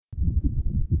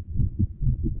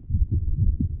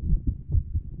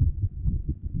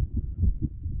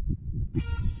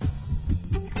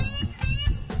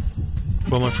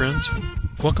Well, my friends,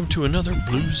 welcome to another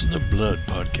Blues in the Blood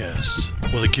podcast.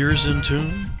 Well, the gear's in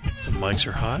tune, the mics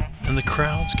are hot, and the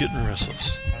crowd's getting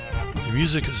restless. The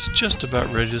music is just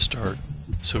about ready to start,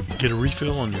 so get a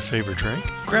refill on your favorite drink,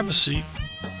 grab a seat,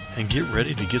 and get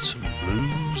ready to get some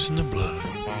Blues in the Blood.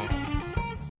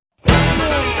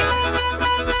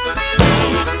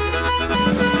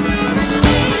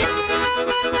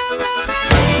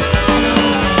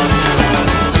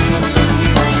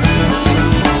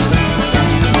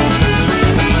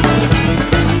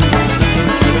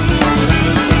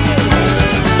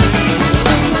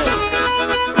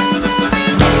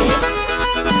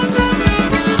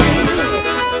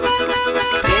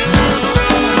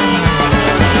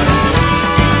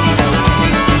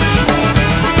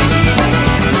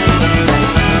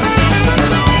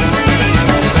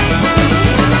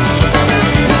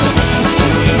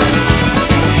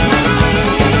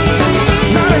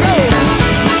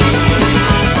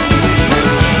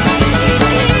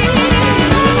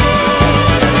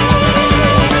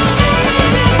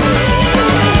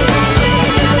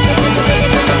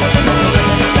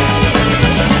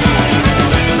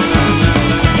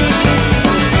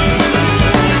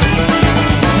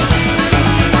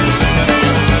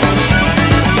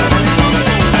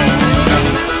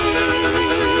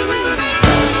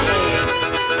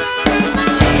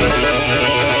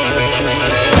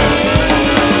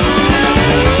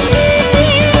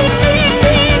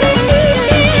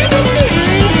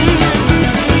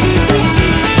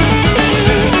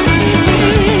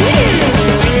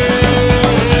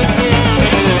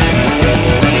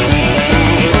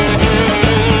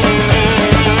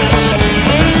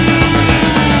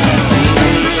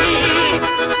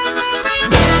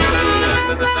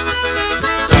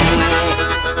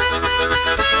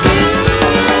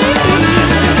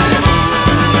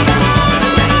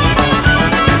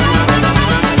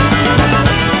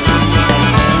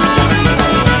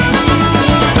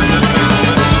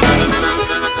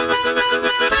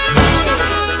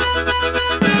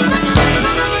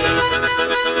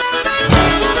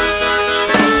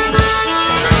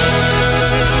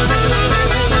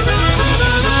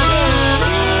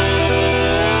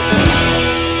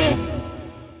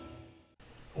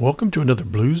 Welcome to another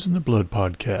Blues in the Blood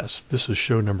podcast. This is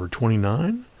show number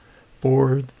 29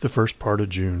 for the first part of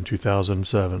June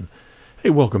 2007. Hey,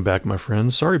 welcome back, my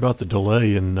friends. Sorry about the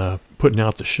delay in putting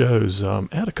out the shows. I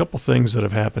had a couple things that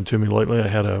have happened to me lately. I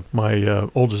had my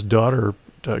oldest daughter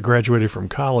graduated from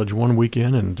college one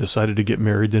weekend and decided to get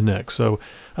married the next. So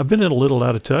I've been a little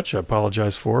out of touch. I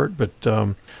apologize for it.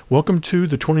 But welcome to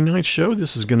the 29th show.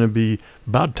 This is going to be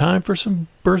about time for some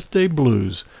birthday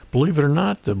blues. Believe it or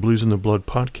not, the Blues in the Blood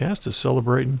podcast is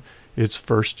celebrating its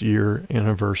first year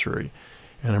anniversary.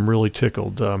 And I'm really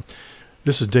tickled.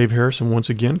 This is Dave Harrison once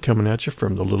again coming at you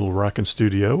from the Little Rockin'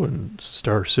 Studio in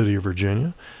Star City,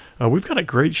 Virginia. We've got a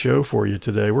great show for you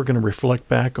today. We're going to reflect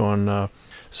back on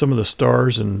some of the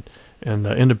stars and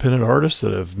independent artists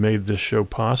that have made this show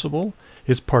possible.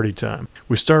 It's party time.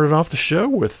 We started off the show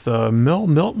with Mel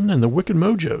Melton and the Wicked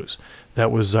Mojos. That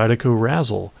was Zydeco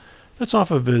Razzle. That's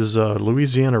off of his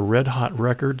Louisiana Red Hot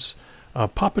Records,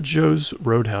 Papa Joe's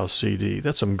Roadhouse CD.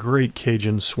 That's some great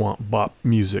Cajun swamp bop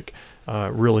music.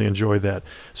 Really enjoy that.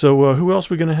 So who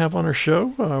else are we going to have on our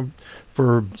show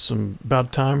for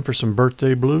about time for some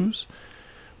birthday blues?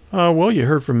 Well, you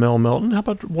heard from Mel Melton. How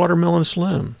about Watermelon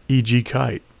Slim, E.G.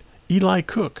 Kite, Eli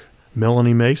Cook,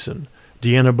 Melanie Mason,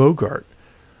 Deanna Bogart,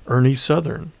 Ernie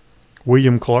Southern,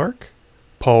 William Clark,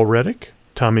 Paul Reddick,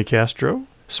 Tommy Castro,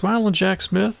 Smilin' Jack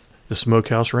Smith, the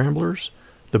Smokehouse Ramblers,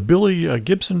 the Billy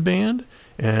Gibson Band,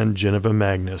 and Geneva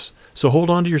Magnus. So hold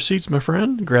on to your seats, my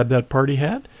friend. Grab that party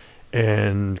hat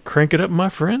and crank it up, my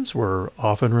friends. We're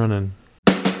off and running.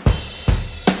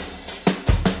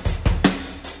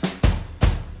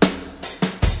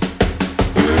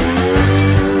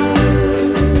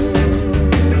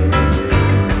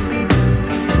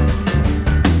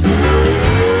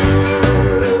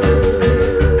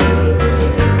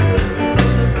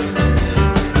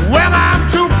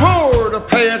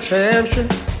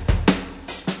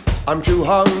 I'm too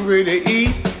hungry to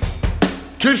eat,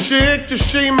 too sick to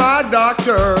see my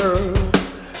doctor,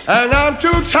 and I'm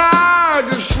too tired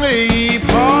to sleep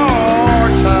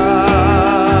hard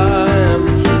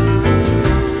times.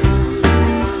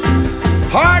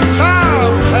 Hard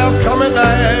times have come and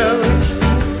left.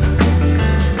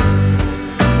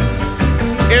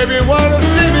 Everyone will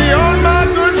see me on my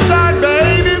good side,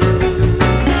 baby.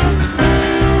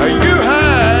 You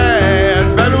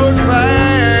had better look fast.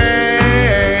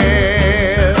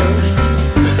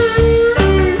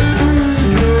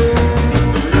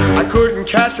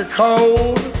 Catch a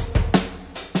cold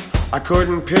I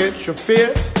couldn't pitch a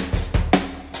fit.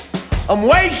 I'm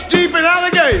waist deep in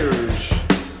alligators.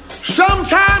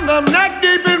 Sometimes I'm neck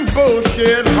deep in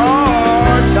bullshit.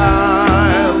 Hard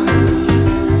times.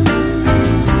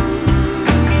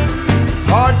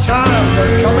 Hard times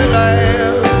are coming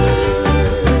last.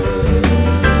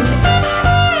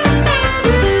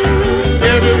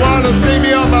 If you want to see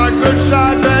me on my good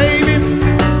side, baby,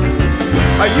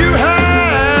 you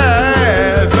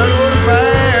had better look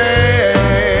fast.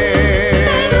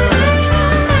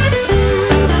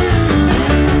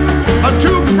 I'm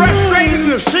too frustrated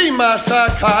to see my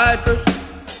psychiatrist.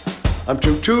 I'm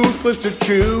too toothless to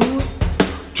chew,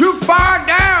 too far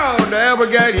down to ever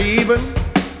get even.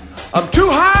 I'm too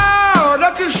hard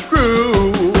up to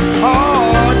screw.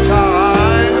 Hard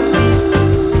time.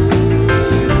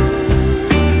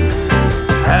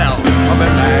 Hell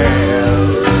coming last.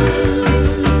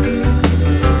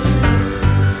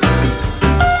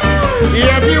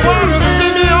 If you wanna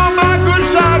see me on my good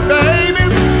side, baby,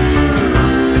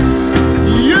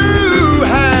 you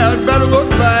had better look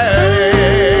back.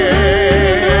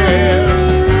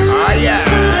 Ah, yeah.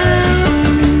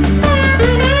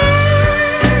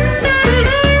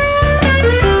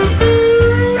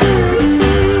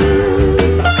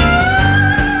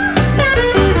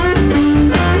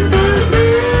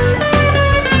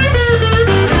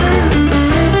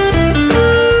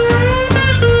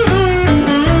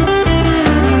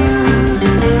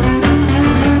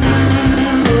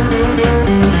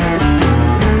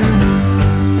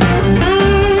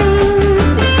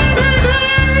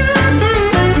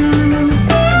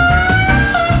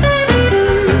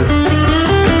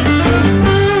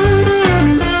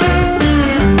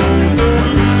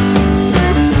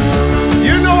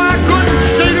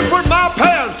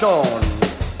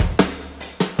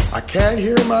 I can't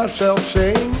hear myself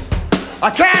sing. I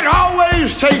can't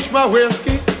always taste my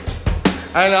whiskey.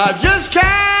 And I just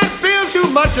can't feel too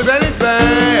much of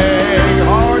anything.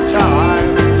 Hard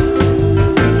times.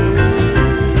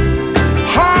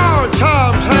 Hard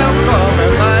times have come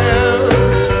and last.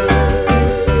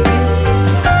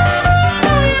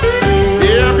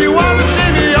 If you want to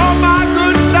see me on my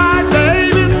good side,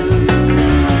 baby,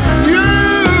 you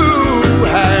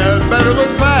had better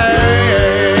look fast.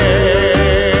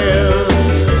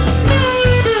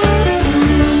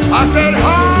 I said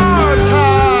hard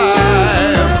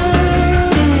time.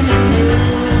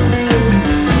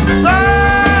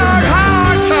 Lord,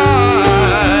 hard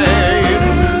time.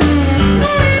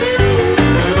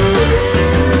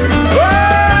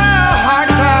 Well, hard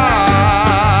time.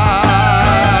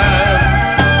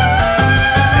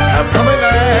 I'm coming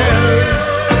back.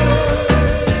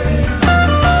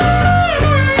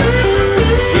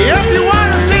 If you want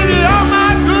to see me on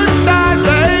my good side,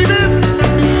 baby,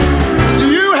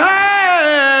 you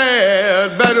had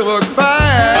better look fast.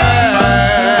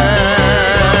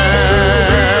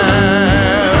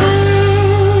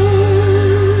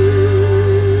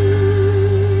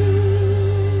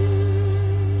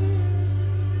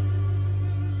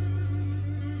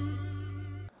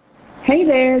 Hey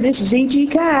there, this is E.G.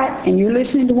 Kite, and you're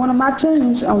listening to one of my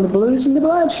tunes on the Blues and the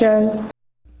Blood show.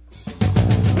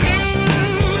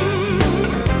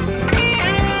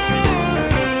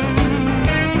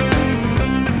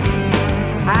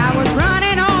 I was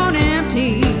running on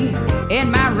empty in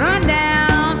my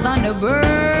rundown Thunderbird.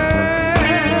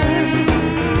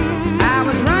 I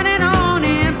was running on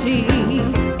empty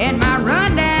in my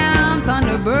rundown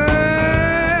Thunderbird.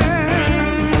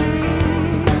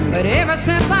 But ever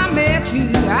since I met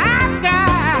you, I've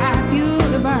got fuel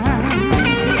to burn.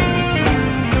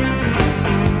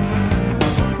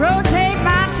 Rotate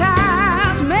my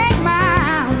tires, make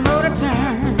my motor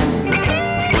turn.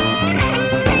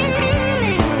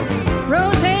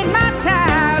 Rotate my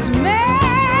tires,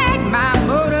 make my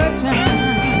motor turn.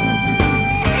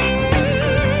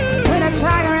 With a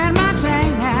tire in my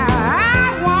tank now,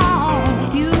 I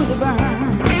want fuel to burn.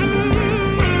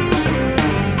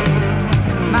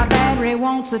 My battery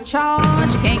wants a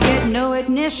charge, can't get no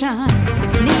ignition.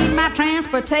 Need my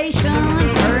transportation,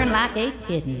 burn like a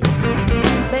kitten.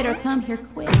 Better come here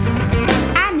quick,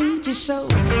 I need you so.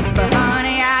 But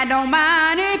honey, I don't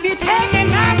mind if you take it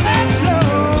nice and slow.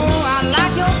 I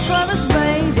like your service,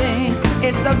 baby,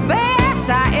 it's the best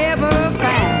I ever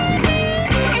found.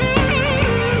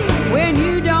 When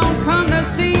you don't come to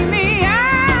see me,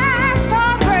 I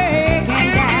start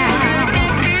breaking down.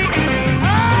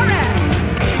 All right.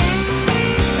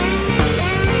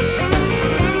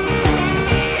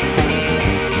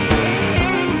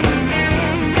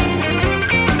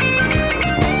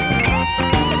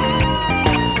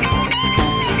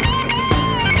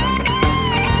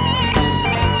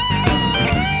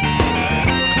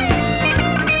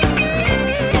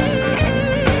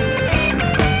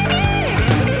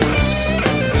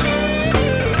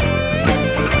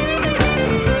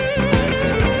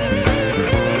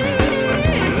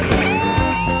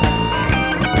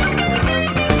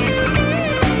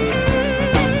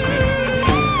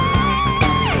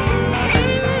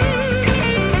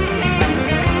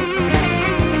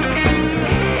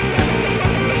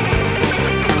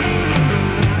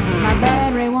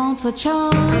 a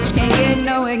charge, can't get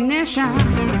no ignition.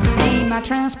 Need my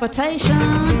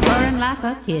transportation, purring like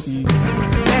a kitten.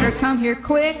 Better come here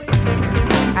quick,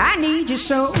 I need you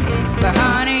so. But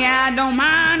honey, I don't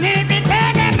mind if you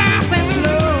take it nice and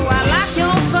slow. I like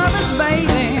your service,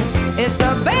 baby, it's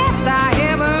the best I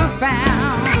ever found.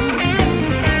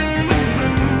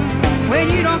 When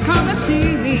you don't come to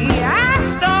see me, I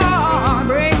start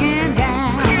breaking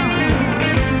down.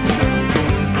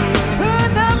 Put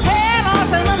the pedal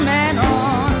to the metal,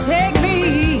 take me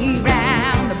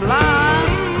round the block.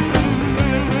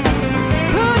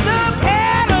 Put the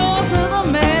pedal to the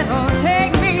metal,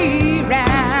 take me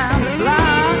round the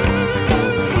block.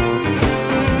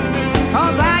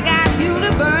 'Cause I got fuel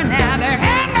to burn now, there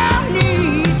ain't no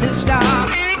need to stop.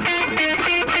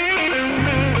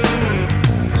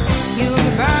 Fuel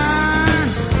to burn,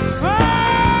 oh,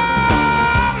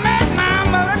 make my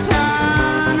motor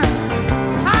turn.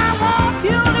 I want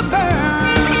fuel to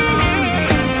burn,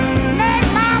 make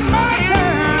my motor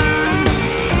turn.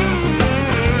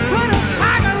 Put a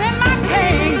tiger in my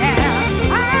tank now,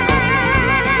 I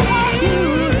want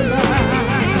fuel to burn.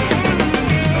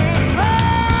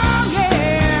 Oh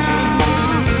yeah,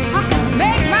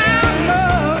 make my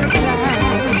motor turn.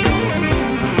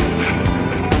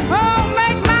 Oh,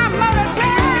 make my motor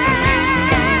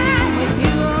turn with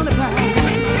fuel to burn.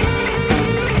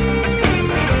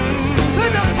 Put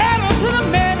the pedal to the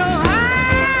metal, I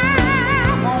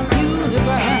want fuel to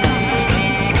burn.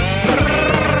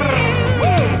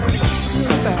 Woo! Fuel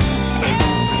to burn.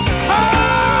 Oh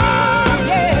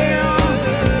yeah,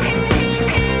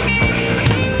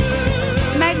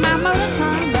 make my motor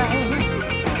turn, baby.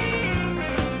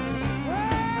 Oh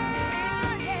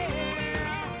yeah,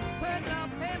 put the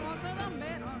pedal to the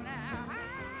metal now.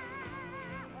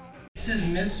 This is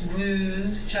Miss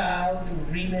Blues Child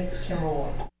Remix number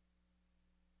 1.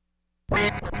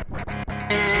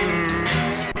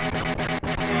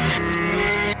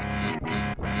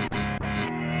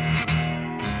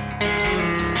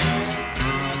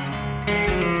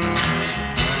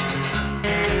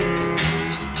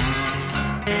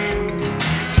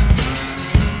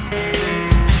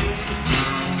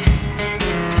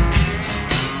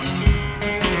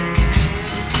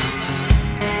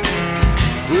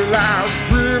 Well, I was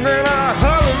screaming a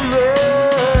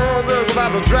hallelujah, that's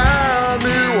about to drive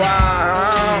me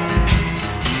wild.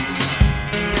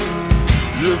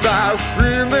 Yes, I was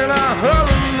screaming a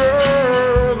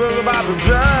hallelujah, that's about to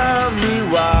drive me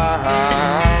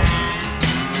wild.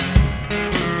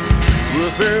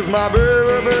 Well, since my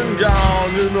baby been gone,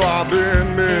 you know I've been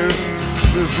Miss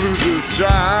Blues'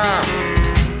 child.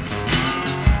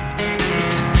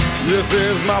 Yes,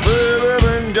 since my baby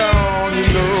been gone, you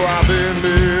know I've been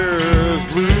Miss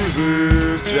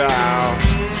Blues' child.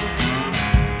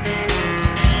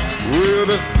 Well,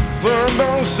 the sun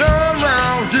don't shine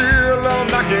round here,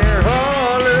 Lord, I can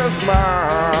hardly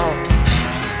smile.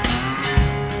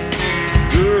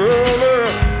 Yeah, the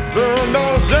sun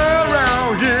don't shine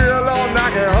round here, Lord, I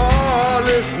can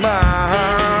hardly smile.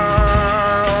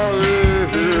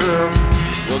 Yeah.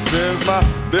 Well, since my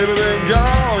baby been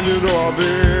gone, you know I've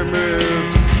been Miss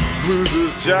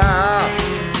Blues' child.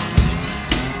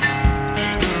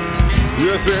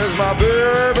 Yeah, since my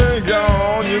baby been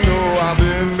gone, you know I've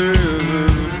been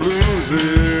Mrs.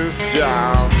 Blues'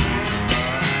 child.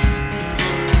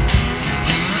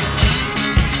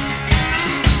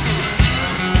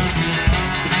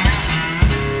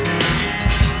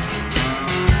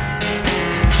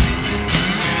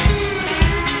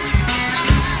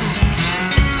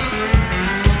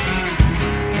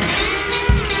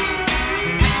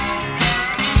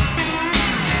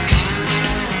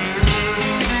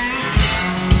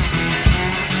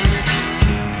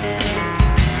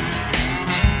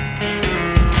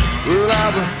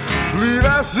 Believe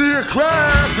I see her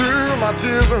cry till my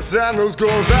tears and sadness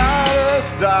goes out of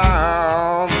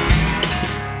style.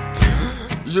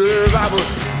 Yeah, I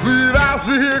believe I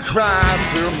see her cry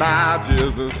till my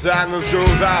tears and sadness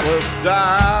goes out of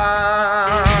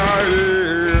style.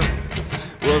 Yeah.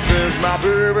 Well, since my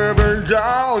baby been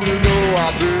gone, you know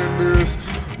I've been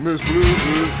Miss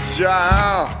Blues'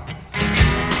 child.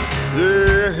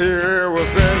 Yeah, well,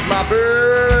 since my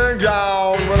baby been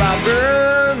gone, well, I've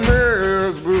been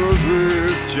Miss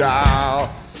Blues' child.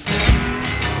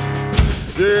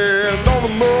 Yeah, on the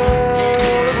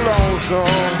morning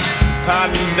lonesome,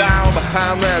 hiding down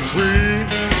behind that tree.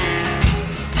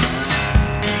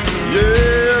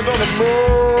 Yeah, on the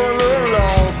morning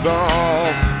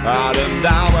lonesome, hiding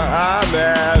down behind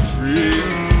that tree.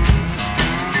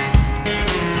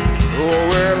 Oh,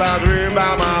 well, I dream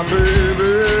about my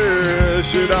baby,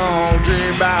 she don't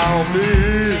dream about me.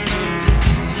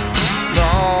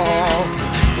 No.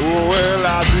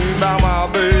 I dream about my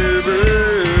baby,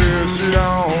 she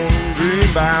don't dream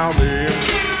about me.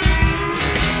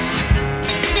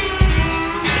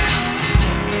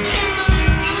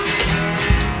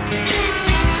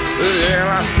 And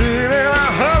I still and I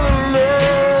holler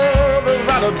love is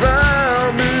about to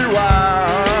drive me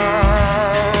wild,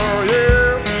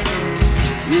 yeah.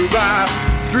 Cause I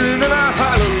scream and I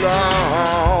holler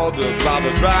love is about to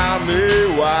drive me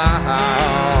wild.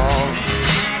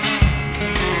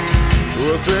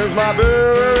 Well, since my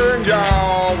baby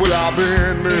gone, well, I've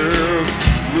been Miss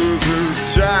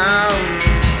Blues' child.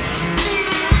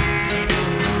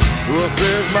 Well,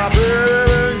 since my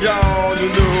baby gone, you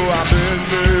know I've been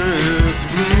Miss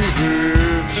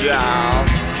Blues' child.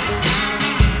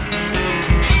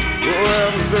 Well,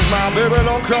 ever since my baby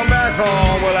don't come back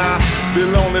home, well, I'll be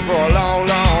lonely for a long,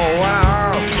 long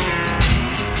while.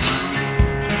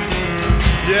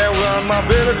 Yeah, when my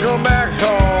baby come back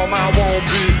home, I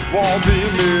won't be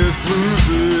Miss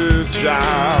Blues'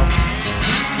 child.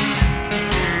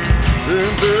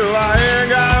 Until I ain't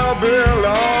got a bill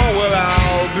on, well,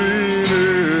 I'll be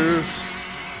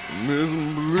Miss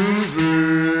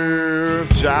Blues'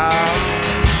 child.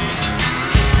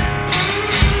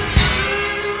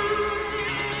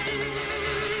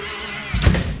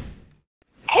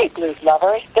 Hey, blues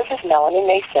lovers, this is Melanie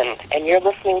Mason, and you're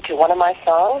listening to one of my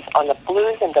songs on the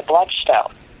Blues and the Blood show.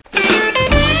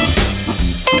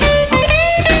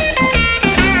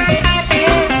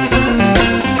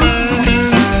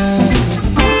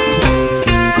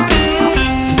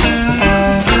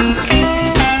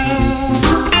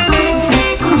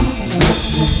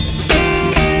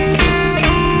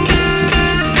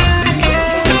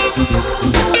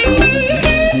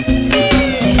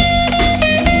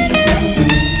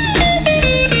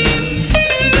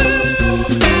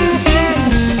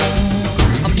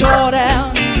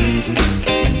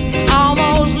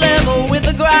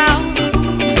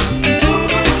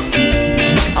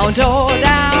 Tore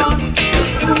down,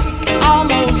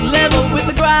 almost level with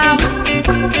the ground.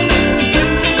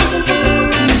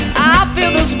 I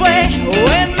feel this way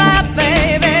when my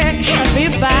baby can't be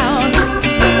found.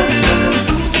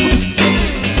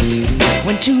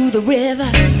 Went to the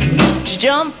river to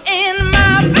jump in,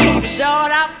 my baby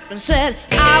showed up and said,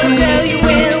 I will tell you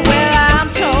when. Well, I'm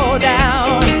tore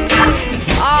down,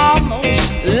 almost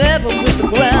level with the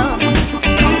ground.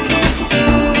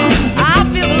 I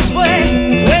feel this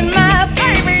way when my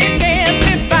baby can't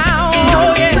be found,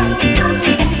 oh yeah.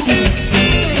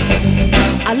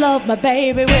 I love my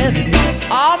baby with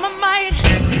all my might.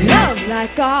 Love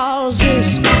like ours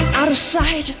is out of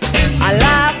sight. I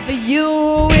lie for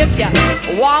you if you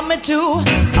want me to.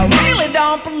 I really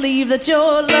don't believe that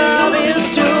your love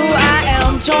is true. I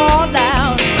am torn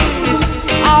down,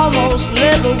 almost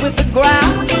level with the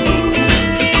ground.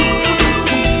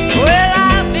 Well,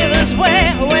 I feel this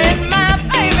way when my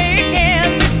baby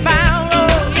can't be found,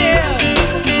 oh yeah.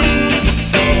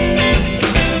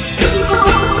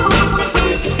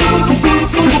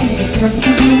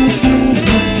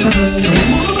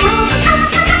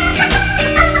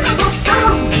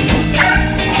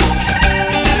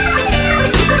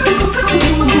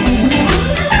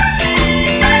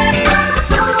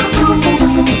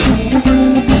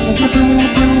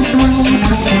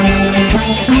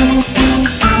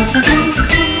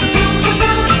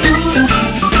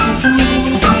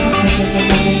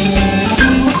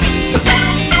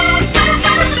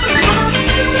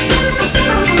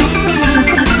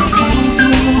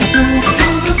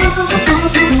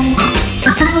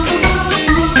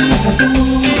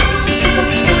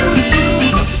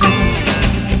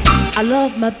 I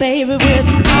love my baby with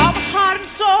all my heart and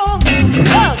soul.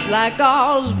 Love like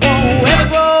ours won't ever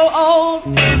grow old.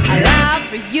 I lie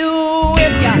for you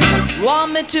if you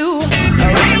want me to. I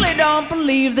really don't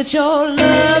believe that your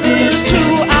love is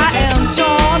true. I am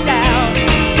torn down,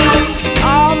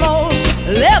 almost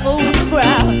level with the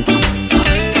ground.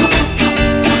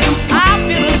 I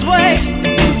feel this way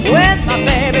when my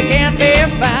baby can't be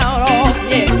found, oh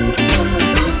yeah.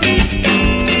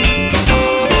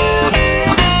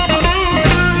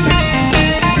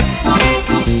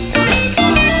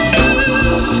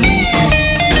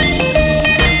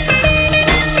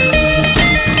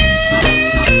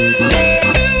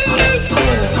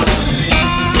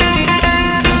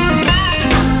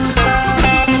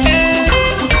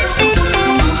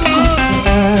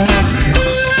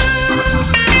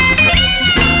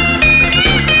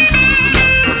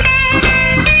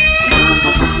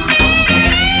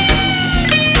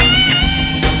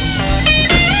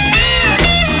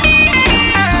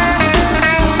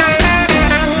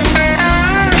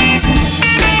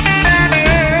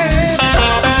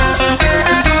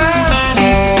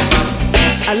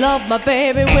 my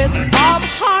baby with all my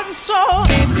heart and soul.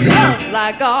 Love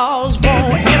like ours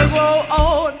won't ever grow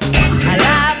old. I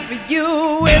lie for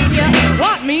you if you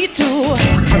want me to.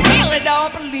 I really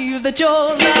don't believe that your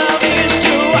love is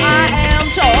true. I am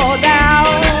tore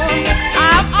down,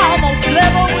 I'm almost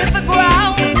level with the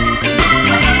ground.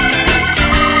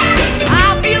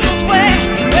 I feel this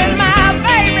way when my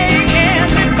baby can't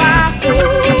be found.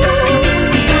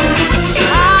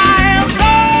 I am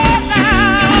tore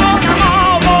down, I'm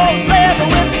almost level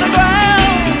with the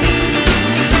ground.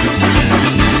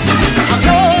 I'm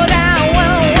tore down,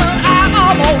 I'm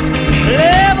almost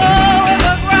level with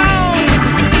the ground.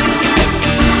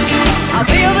 I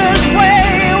feel this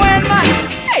way when my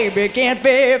baby can't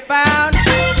be found.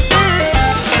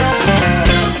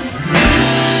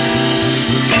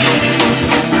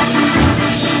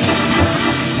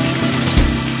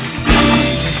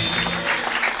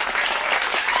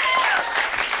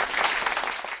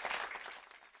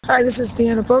 Hi, this is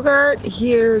Deanna Bogart.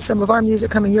 Here's some of our music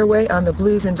coming your way on the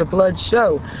BluzNdaBlood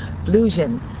show.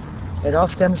 Bluesin. It all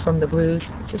stems from the blues.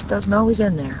 It just doesn't always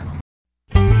end there.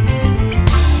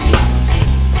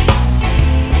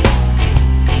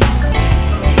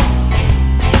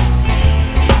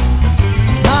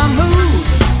 My mood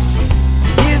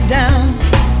is down.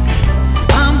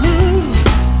 I'm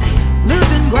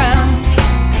losing ground.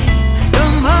 The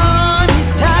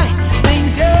money's tight.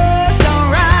 Things just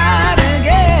don't right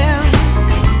again.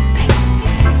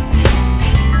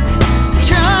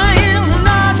 Trying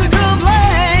not to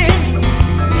complain,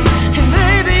 and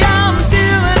maybe I'm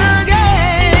still in the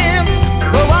game.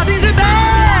 But while things are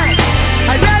bad,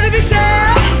 I'd rather be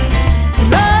sad in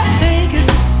Las Vegas.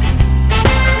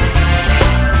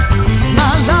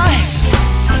 My life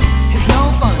is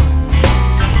no fun.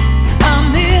 I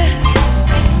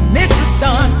miss the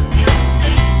sun.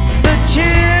 The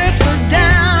chips are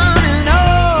down and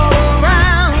all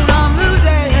around. I'm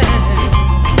losing.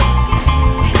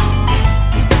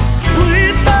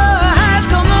 With the highs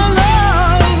come the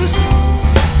lows.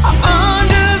 I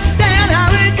understand how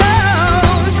it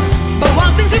goes. But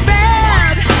while things are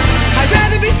bad, I'd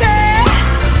rather be sad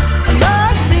in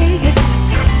Las Vegas.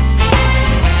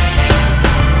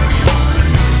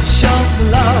 Shove the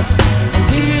love and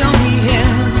deal me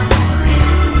in.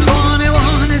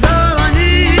 21 is all I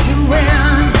need to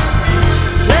win.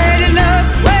 Lady luck,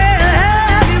 where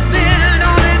have you been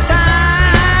all this time?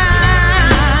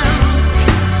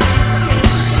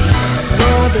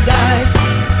 Roll the dice,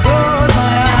 close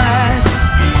my eyes.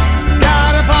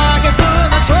 Got a pocket full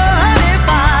of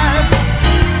 25s.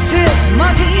 Sip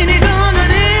martinis under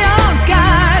neon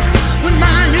skies with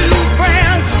my new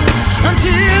friends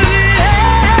until it ends.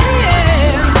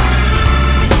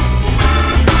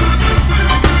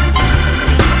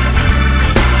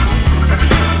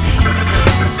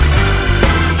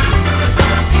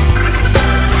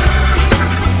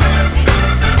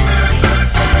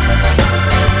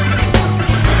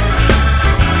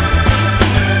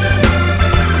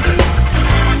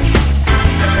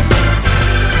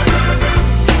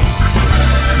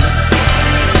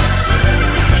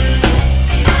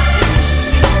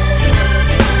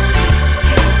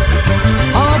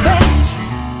 All bets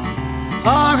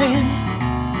are in.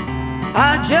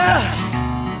 I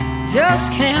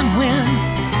just can't win.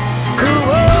 Who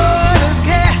would have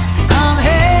guessed I'm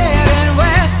heading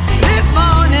west this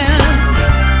morning?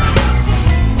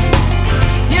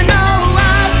 You know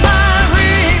I might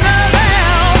ring the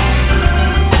bell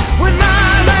with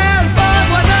my last bug.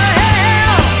 What the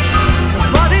hell?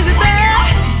 While things are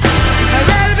bad, I'd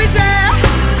rather be sad.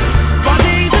 While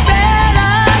things are bad,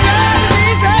 I'd rather be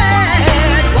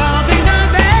sad. While things are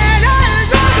bad,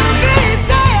 I'd rather be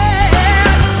sad.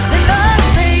 In Las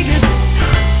Vegas,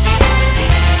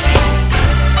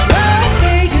 Las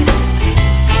Vegas,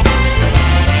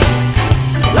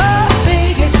 Las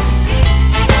Vegas,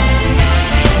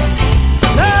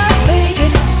 Las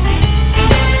Vegas.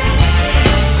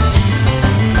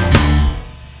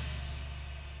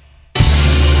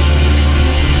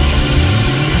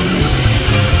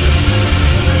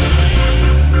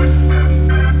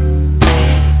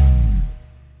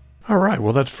 All right,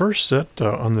 well, that first set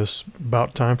on this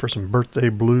About Time for Some Birthday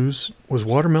Blues was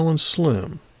Watermelon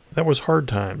Slim. That was Hard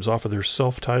Times off of their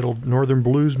self-titled Northern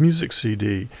Blues Music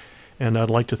CD. And I'd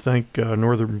like to thank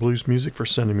Northern Blues Music for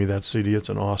sending me that CD. It's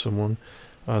an awesome one.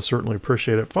 Certainly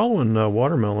appreciate it. Following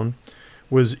Watermelon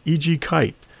was E.G.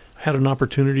 Kite. I had an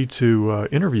opportunity to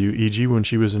interview E.G. when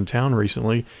she was in town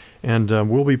recently, and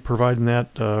we'll be providing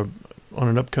that on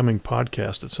an upcoming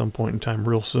podcast at some point in time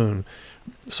real soon.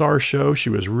 Saw her show. She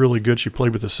was really good. She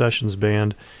played with the Sessions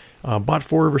Band. Bought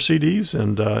 4 of her CDs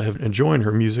and have enjoyed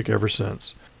her music ever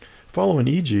since. Following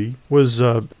E.G. was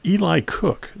Eli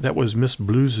Cook. That was Miss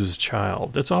Blues's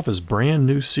Child. That's off his brand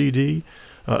new CD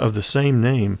of the same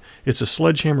name. It's a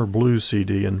Sledgehammer Blues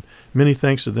CD, and many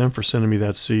thanks to them for sending me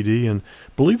that CD. And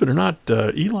believe it or not,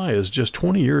 Eli is just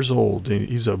 20 years old.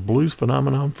 He's a blues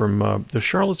phenomenon from the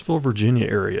Charlottesville, Virginia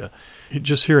area.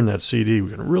 Just hearing that CD,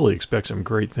 we can really expect some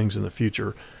great things in the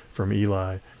future from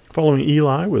Eli. Following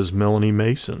Eli was Melanie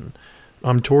Mason.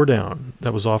 I'm Tore Down.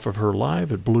 That was off of her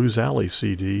Live at Blues Alley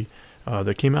CD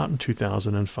that came out in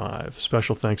 2005.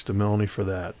 Special thanks to Melanie for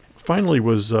that. Finally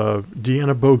was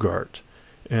Deanna Bogart.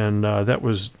 And that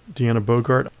was Deanna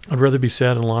Bogart, I'd Rather Be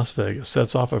Sad in Las Vegas.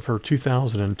 That's off of her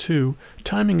 2002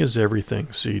 Timing Is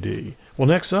Everything CD. Well,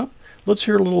 next up, let's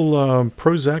hear a little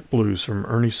Prozac Blues from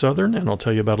Ernie Southern, and I'll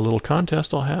tell you about a little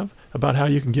contest I'll have about how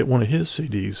you can get one of his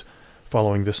CDs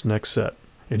following this next set.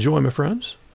 Enjoy, my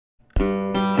friends.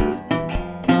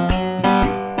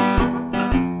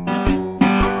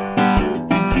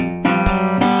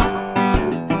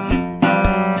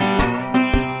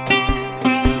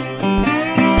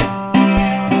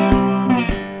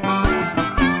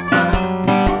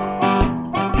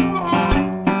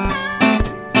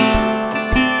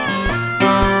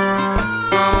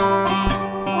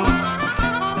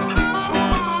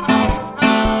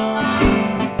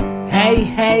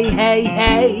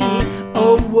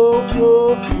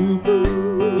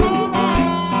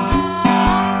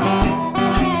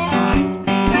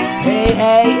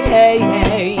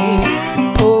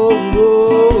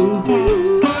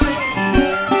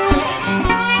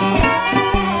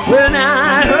 When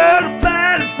I heard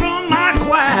about it from my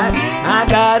choir, I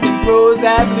got the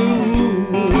Prozac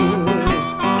Blues.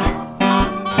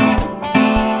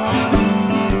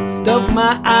 Stuff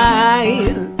my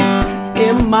eyes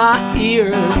in my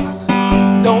ears.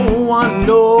 Don't wanna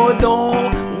know,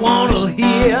 don't wanna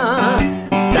hear.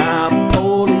 Stop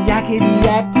all the yakety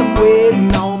yak, I'm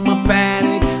waiting on my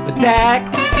panic attack.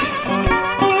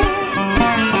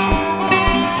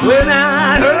 When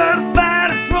I heard about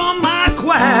it from my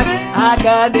choir, I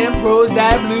got them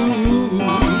Prozac Blues.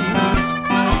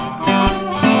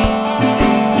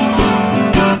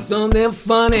 Something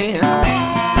funny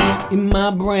in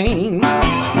my brain,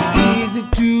 easy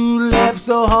to laugh,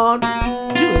 so hard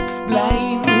to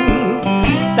explain.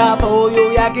 Stop all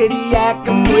your yakety yak,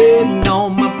 I'm waiting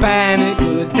on my panic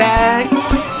attack.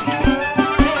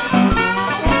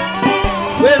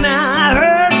 When I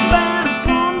heard about it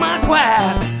from my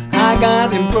choir, I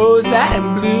got them Prozac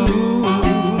Blues.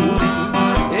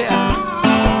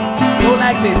 Yeah, go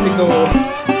like this, it goes.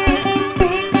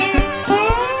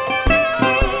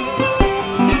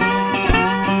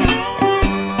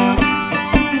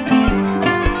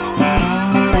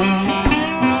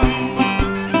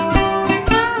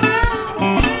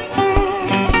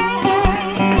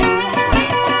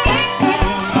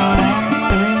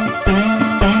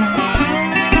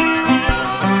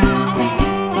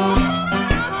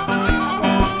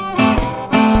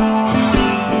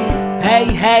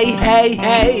 Hey, hey,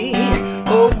 hey,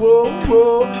 oh, whoa,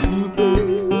 whoa, yeah.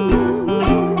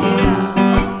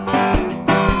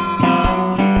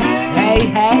 Hey,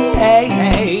 hey, hey,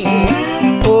 hey,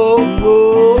 oh,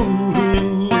 whoa.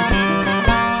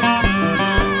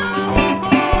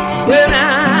 When I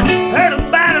heard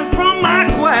about it from my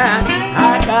choir,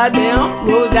 I got them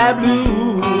Prozac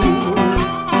Blues.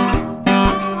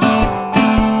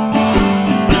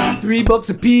 $3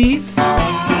 a piece.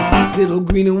 Little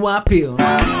green and white pill.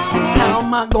 How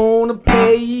am I gonna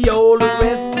pay all the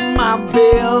rest of my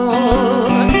bill?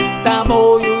 Stop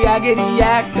all your yakety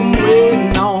yak, I'm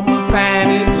waiting on my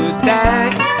panic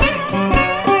attack.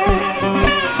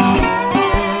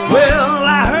 Well,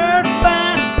 I heard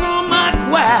about it from my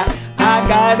choir, I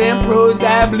got them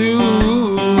Prozac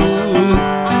Blues.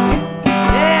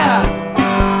 Yeah.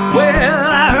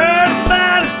 Well, I heard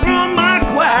about it from my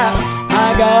choir,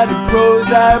 I got the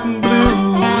Prozac Blues.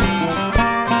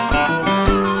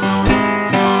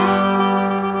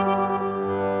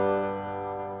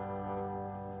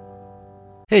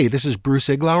 Hey, this is Bruce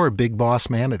Iglauer, Big Boss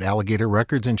Man at Alligator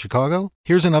Records in Chicago.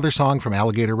 Here's another song from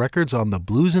Alligator Records on the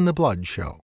BluzNdaBlood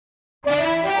show.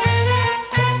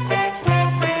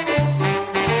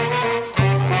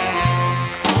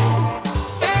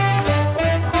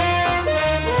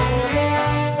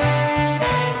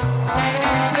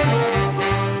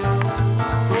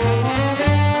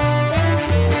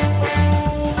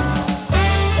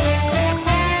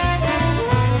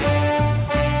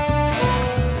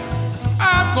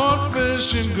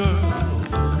 Girl,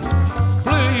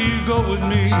 please go with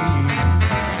me.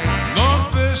 Going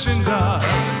fishing, darling,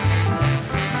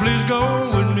 please go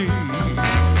with me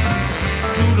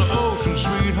to the ocean,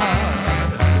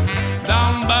 sweetheart,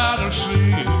 down by the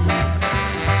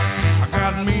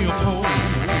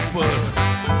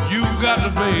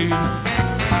made.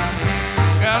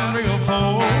 Got me a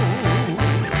pole,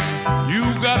 you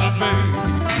got a bait.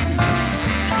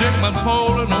 Stick my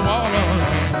pole in the water,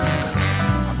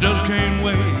 I just can't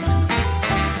wait.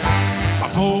 My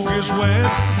pole gets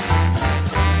wet,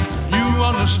 you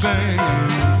understand.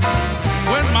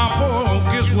 When my pole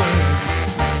gets wet,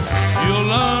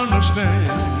 you'll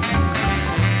understand.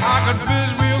 I could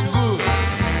fish real good,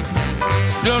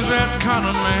 just that kind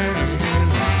of man.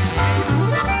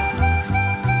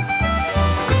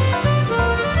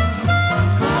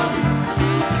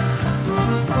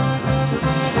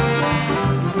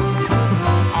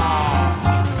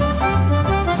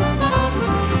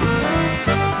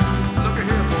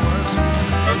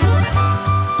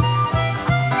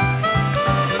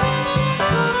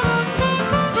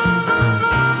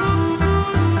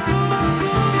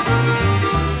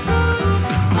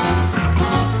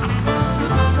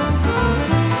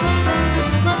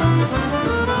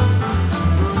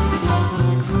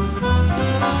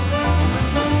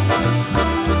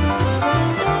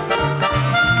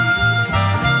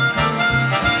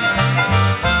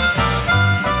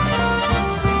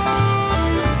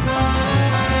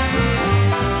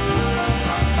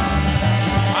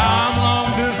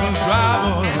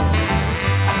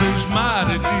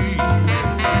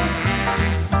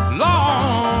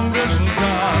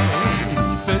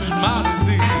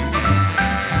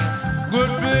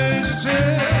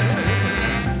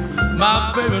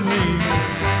 My baby needs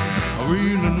a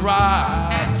reel and ride.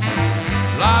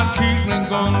 Line keeps me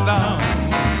going down.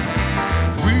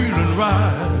 Reel and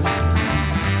ride.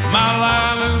 My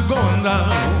line is going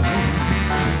down.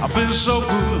 I feel so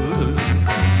good.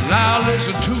 Now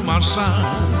listen to my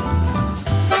sound.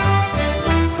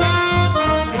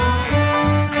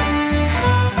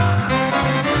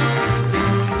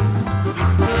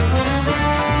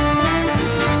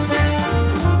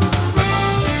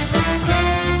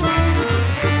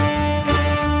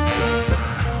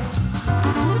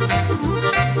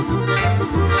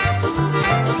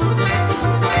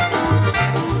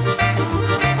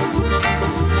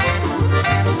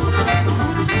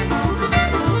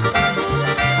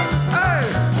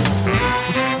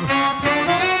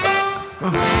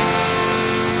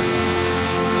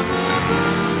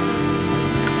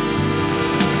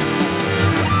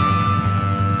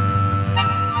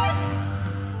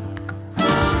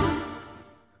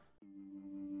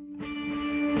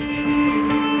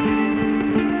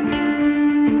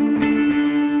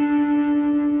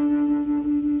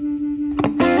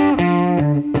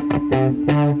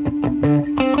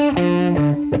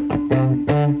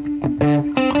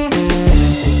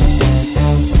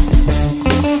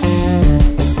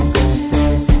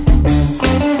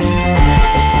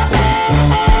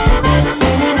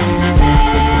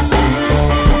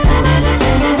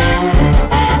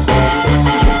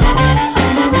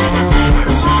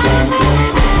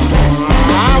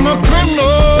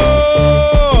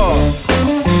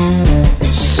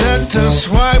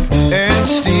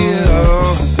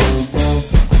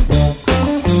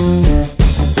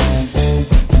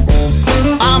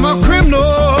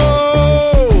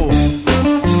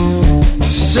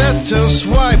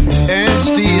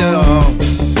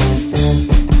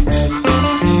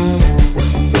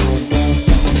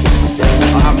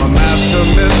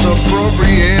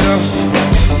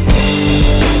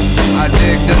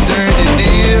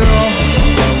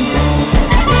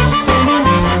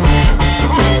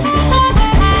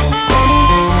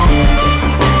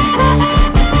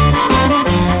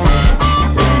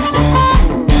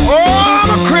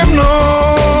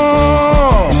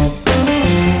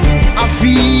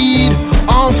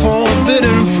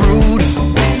 Forbidden fruit.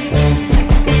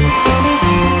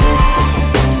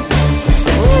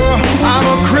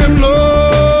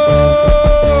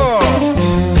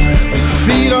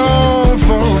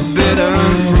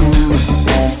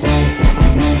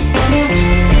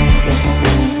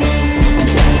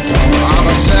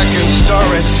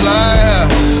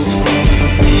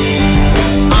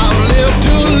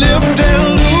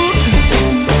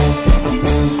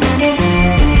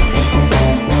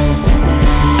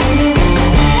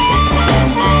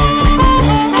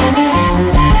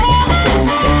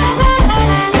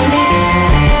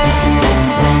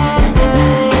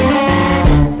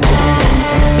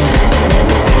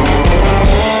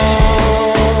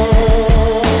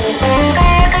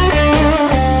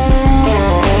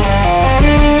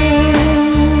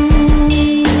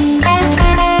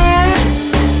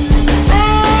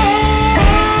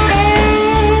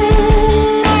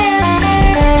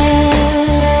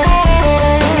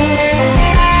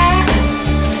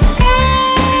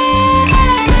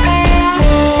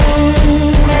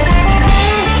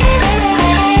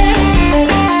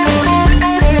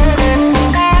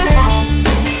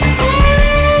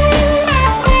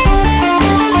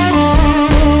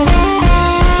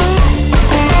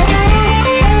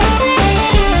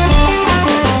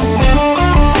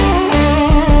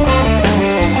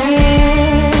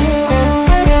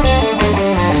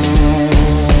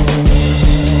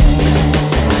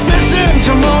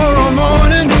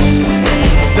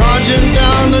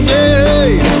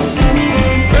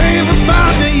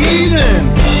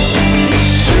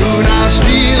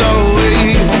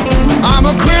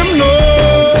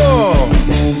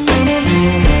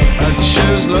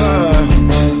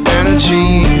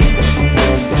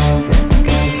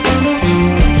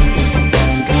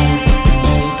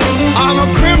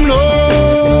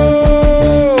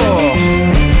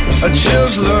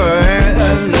 sizzler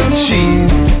and the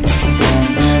cheese.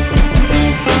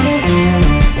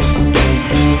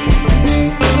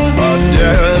 A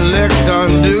derelict on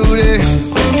duty,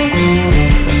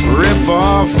 rip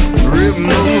off,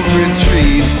 remove,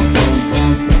 retreat.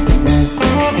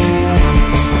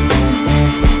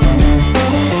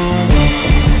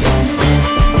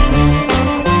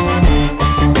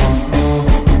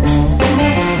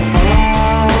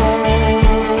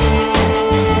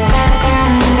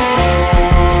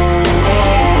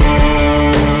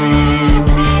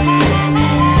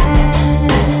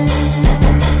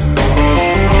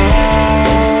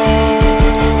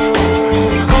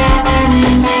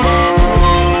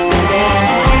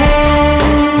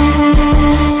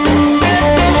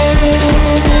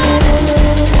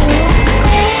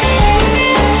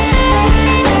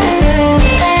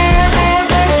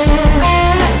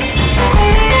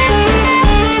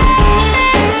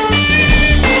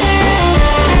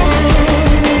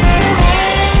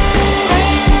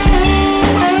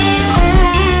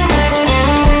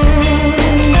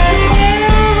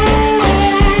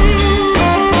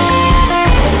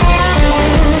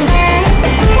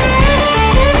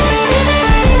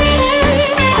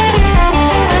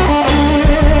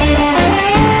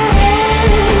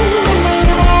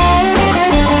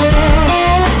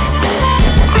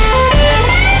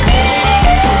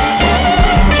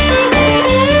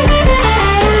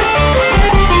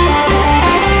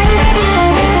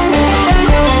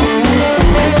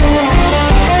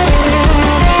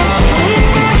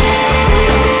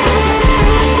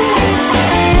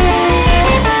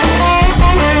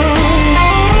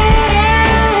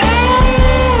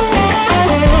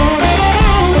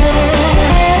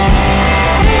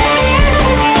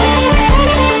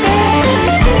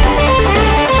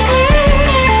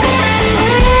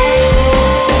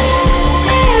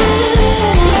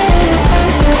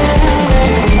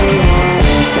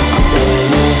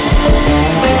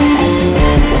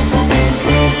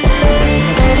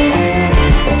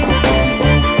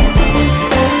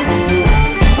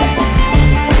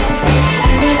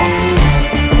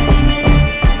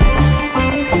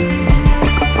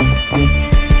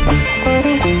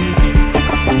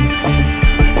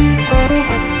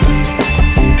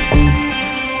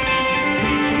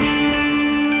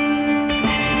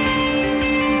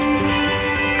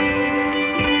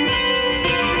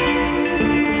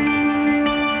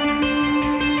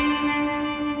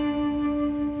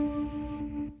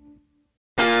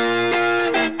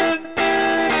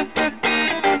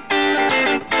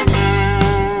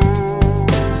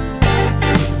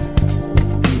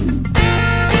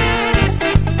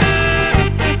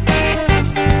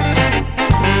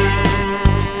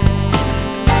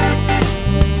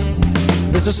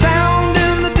 There's a sound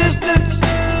in the distance,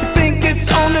 you think it's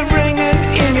only ringing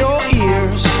in your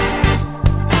ears.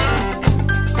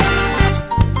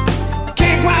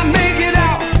 Can't quite make it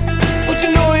out, but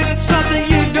you know it's something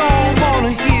you don't want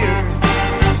to hear.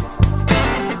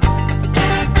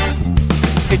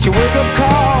 It's your wake-up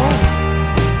call.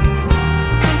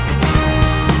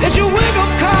 It's your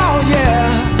wake-up call, yeah.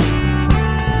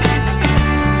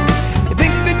 You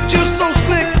think that you're so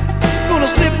slick, gonna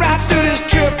slip right through this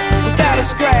trip without a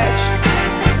scratch.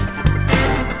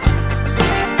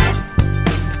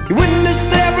 You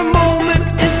witness every moment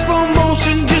in slow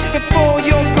motion just before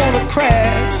you're gonna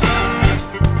crash.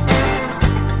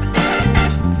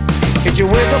 It's your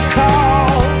wake-up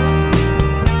call.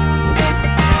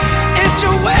 It's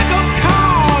your wake-up call.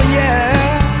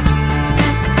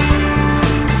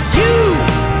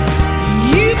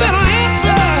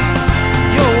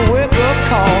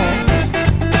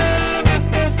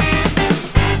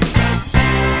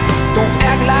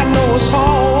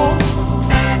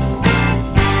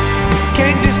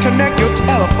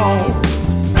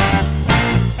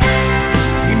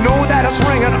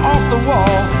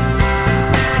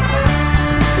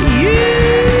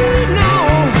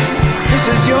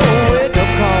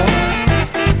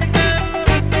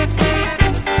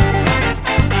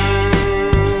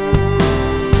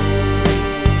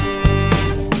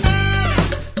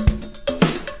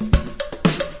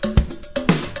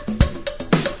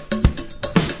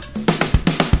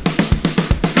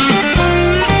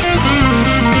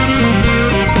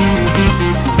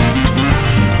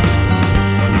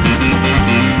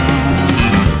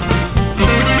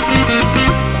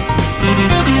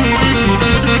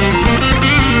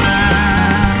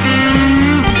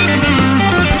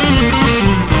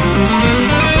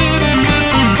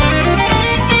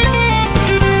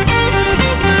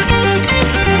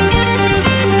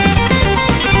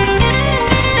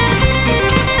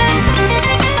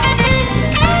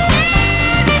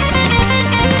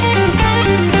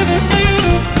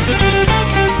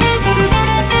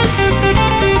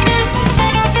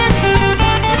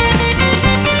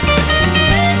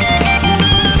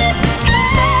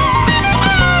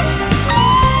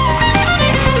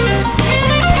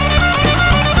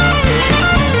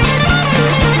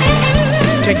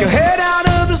 Take your head out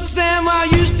of the sand while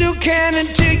you still can and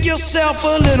take yourself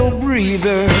a little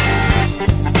breather.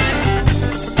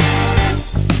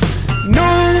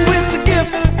 Know it's a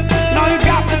gift, and all you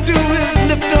got to do is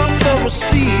lift up the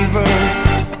receiver.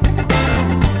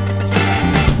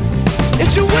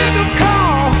 It's your wake-up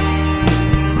call.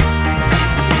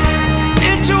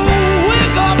 It's your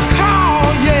wake-up call,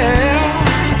 yeah.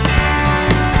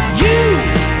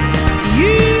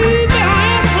 You better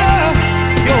answer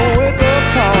your wake-up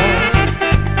call.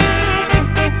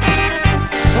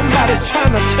 Somebody's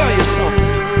trying to tell you something.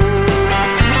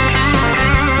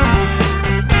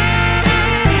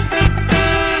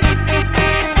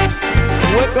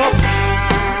 Wake up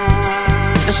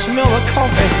and smell the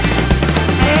coffee.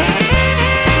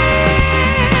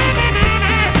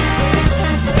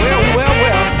 Well.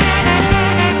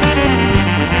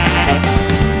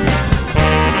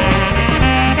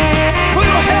 Put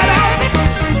your head out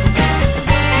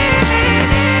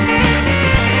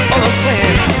on the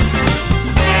sand.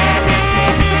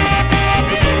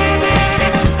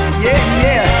 Yeah.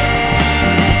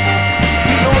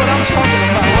 You know what I'm talking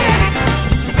about, huh?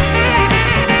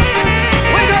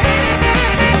 Wake up!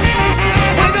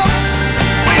 Wake up!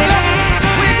 Wake up!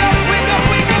 Wake up! Wake up! Wake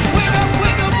up! Wake up!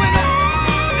 Wake up! Wake up!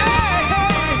 Hey!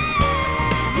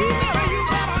 You better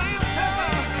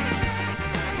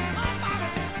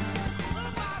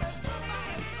answer.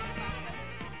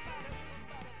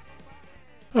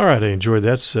 All right, I enjoyed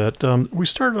that set. We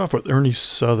started off with Ernie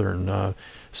Southern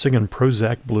singing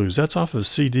Prozac Blues. That's off of a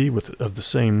CD of the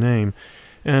same name.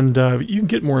 And you can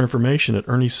get more information at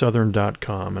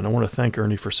erniesouthern.com. And I want to thank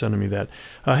Ernie for sending me that.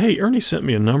 Hey, Ernie sent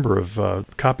me a number of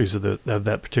copies of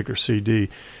that particular CD.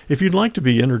 If you'd like to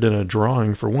be entered in a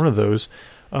drawing for one of those,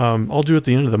 I'll do it at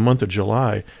the end of the month of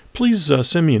July. Please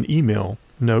send me an email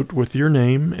note with your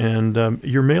name and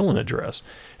your mailing address.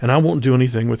 And I won't do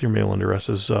anything with your mailing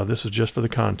addresses. This is just for the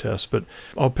contest. But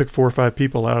I'll pick 4 or 5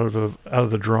 people out of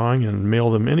the drawing and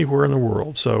mail them anywhere in the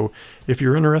world. So if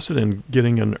you're interested in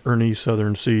getting an Ernie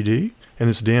Southern CD, and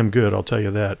it's damn good, I'll tell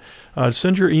you that,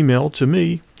 send your email to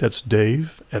me. That's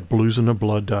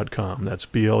Dave@BluzNdaBlood.com. That's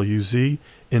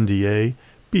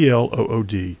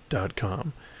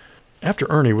BluzNdaBlood.com. After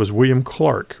Ernie was William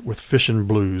Clark with Fishin'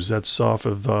 Blues. That's off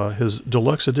of his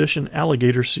deluxe edition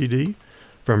Alligator CD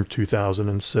from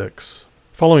 2006.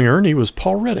 Following Ernie was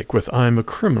Paul Reddick with I'm a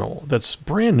Criminal. That's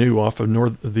brand new off of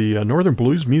the Northern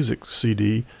Blues Music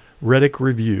CD, Reddick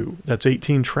Review. That's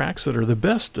 18 tracks that are the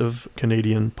best of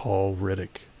Canadian Paul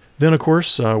Reddick. Then, of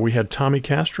course, we had Tommy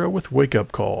Castro with Wake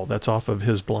Up Call. That's off of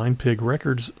his Blind Pig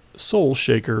Records Soul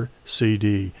Shaker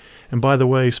CD. And by the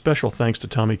way, special thanks to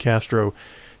Tommy Castro.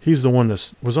 He's the one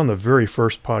that was on the very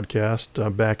first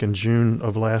podcast back in June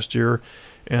of last year.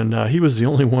 And he was the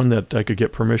only one that I could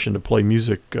get permission to play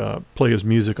his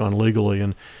music on legally.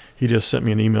 And he just sent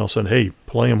me an email saying, hey,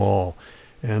 play them all.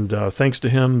 And thanks to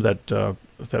him, that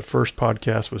first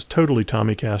podcast was totally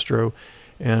Tommy Castro.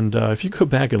 And if you go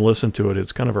back and listen to it,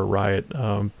 it's kind of a riot.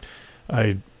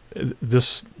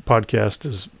 This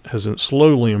podcast hasn't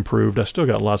slowly improved. I still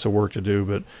got lots of work to do,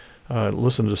 but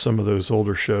listen to some of those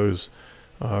older shows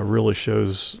really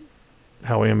shows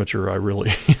how amateur I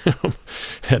really am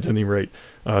at any rate.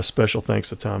 Special thanks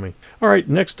to Tommy. All right,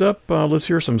 next up, let's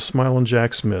hear some Smilin'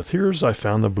 Jack Smith. Here's I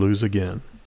Found the Blues Again.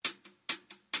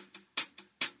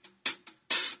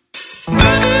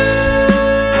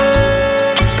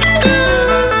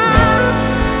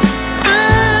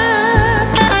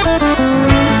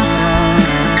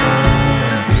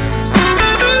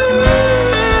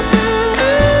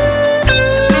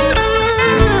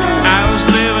 I was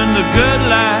living the good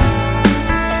life.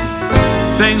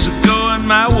 Things are going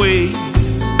my way.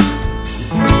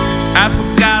 I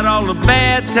forgot all the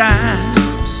bad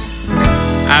times.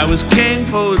 I was king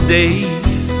for a day.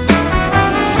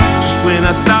 Just when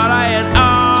I thought I had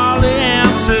all the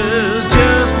answers,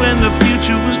 just when the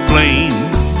future was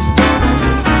plain,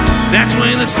 that's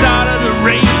when it started to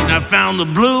rain. I found the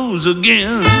blues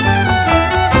again.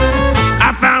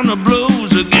 I found the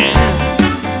blues again.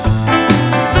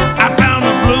 I found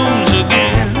the blues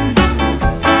again.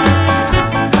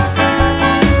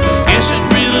 Guess it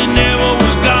really never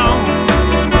was gone.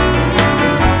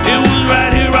 It was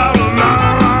right here all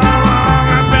along.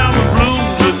 I found the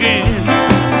blues again.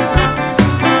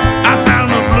 I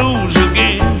found the blues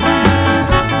again.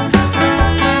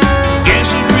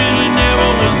 Guess it really never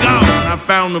was gone. I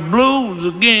found the blues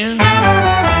again.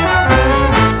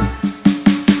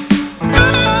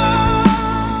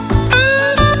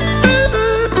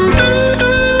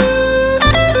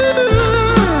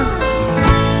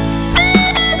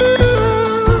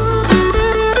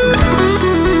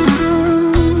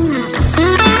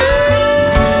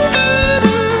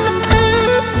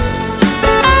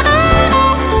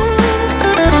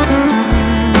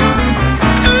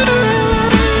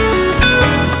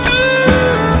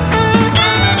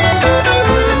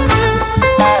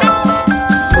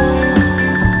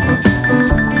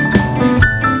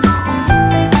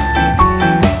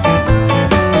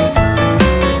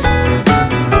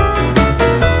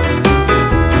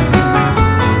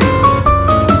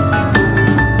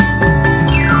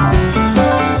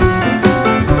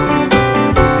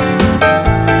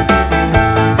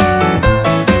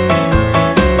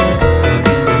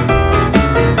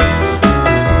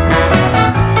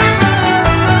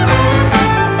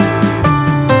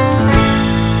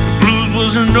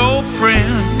 was an old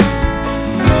friend.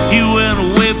 He went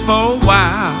away for a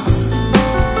while.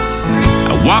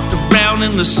 I walked around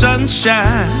in the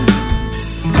sunshine,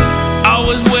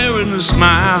 always wearing a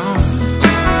smile.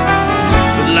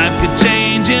 But life could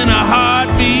change in a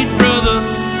heartbeat, brother.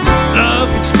 Love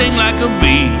could sting like a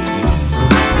bee.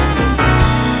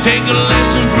 Take a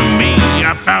lesson from me.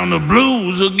 I found the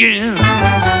blues again.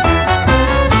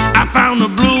 I found the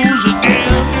blues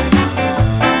again.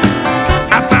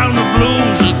 I found the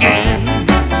blues again.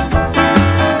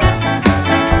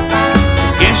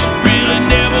 Guess it really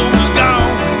never was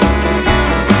gone.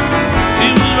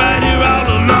 It was right here all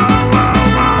along, wrong,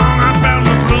 wrong. I found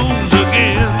the blues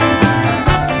again.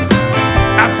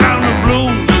 I found the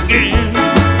blues again.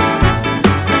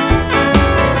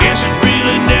 Guess it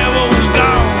really never was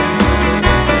gone.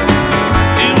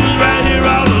 It was right here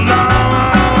all along.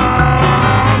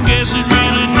 Guess it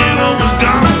really never was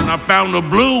gone. I found the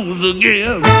blues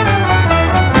again.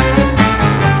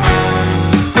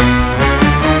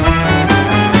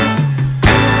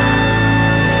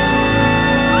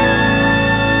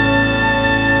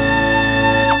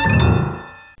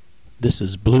 This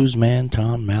is bluesman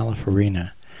Tom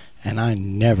Malafarina, and I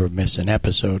never miss an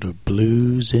episode of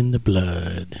Blues in the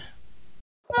Blood.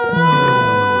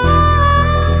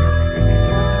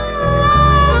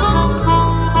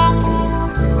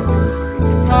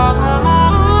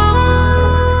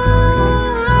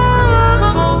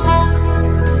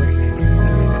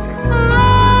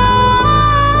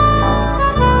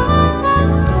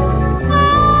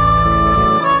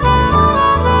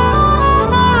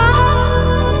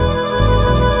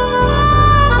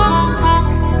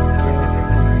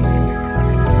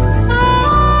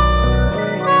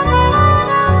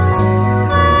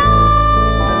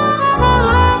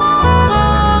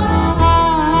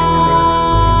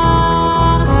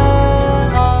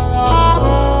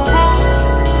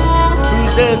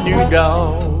 New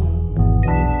dog,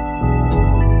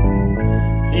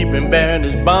 he been bearing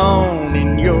his bone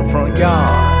in your front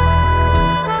yard.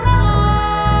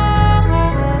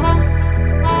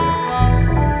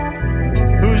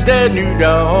 Who's that new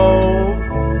dog?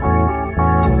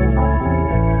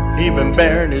 He been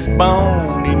bearing his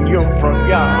bone in your front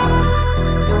yard.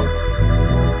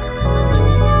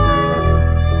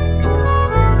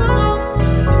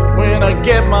 When I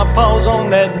get my paws on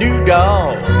that new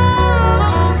dog,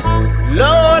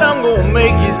 Lord, I'm gonna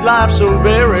make his life so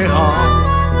very hard.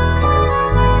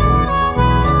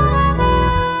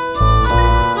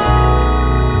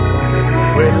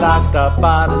 Well, I stopped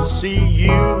by to see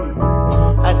you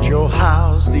at your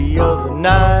house the other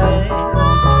night.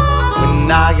 When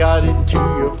I got into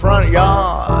your front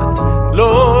yard,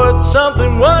 Lord,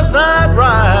 something was not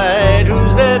right.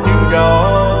 Who's that new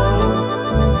dog?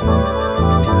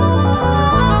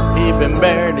 He been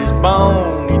bearing his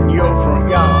bone in your front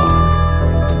yard.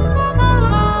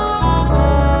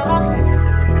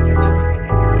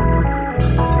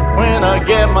 When I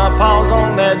get my paws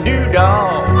on that new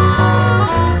dog,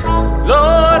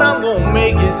 Lord, I'm gonna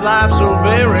make his life so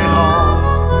very hard.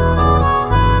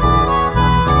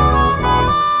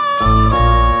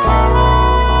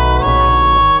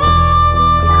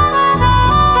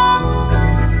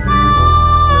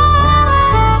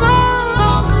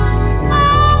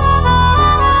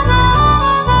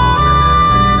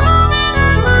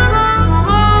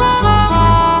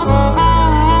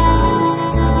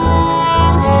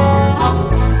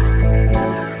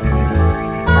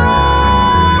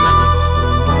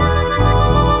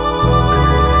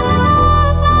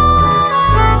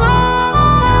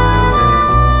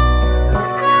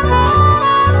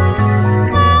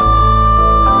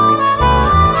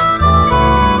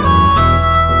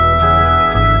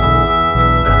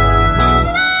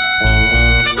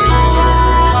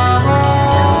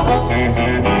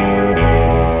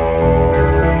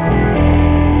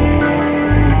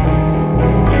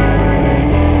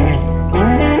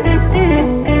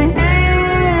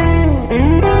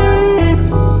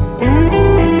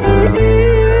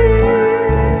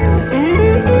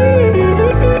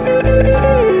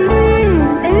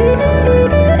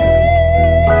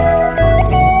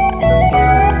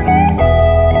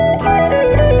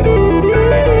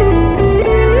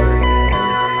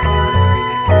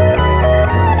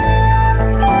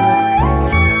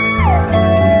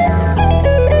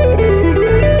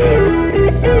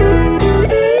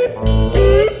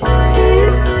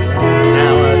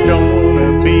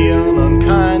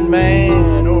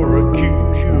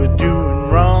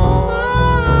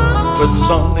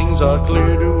 Some things are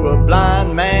clear to a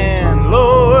blind man.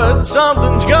 Lord,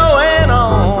 something's going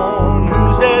on.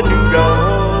 Who's that new dog?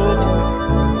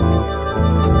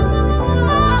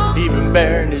 He been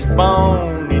bearing his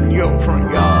bone in your front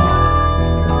front yard.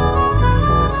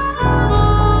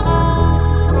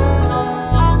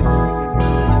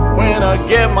 When I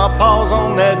get my paws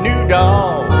on that new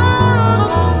dog,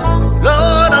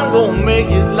 Lord, I'm gonna make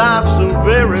his life so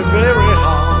very, very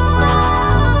hard.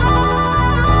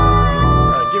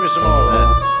 All right, give me some more of that.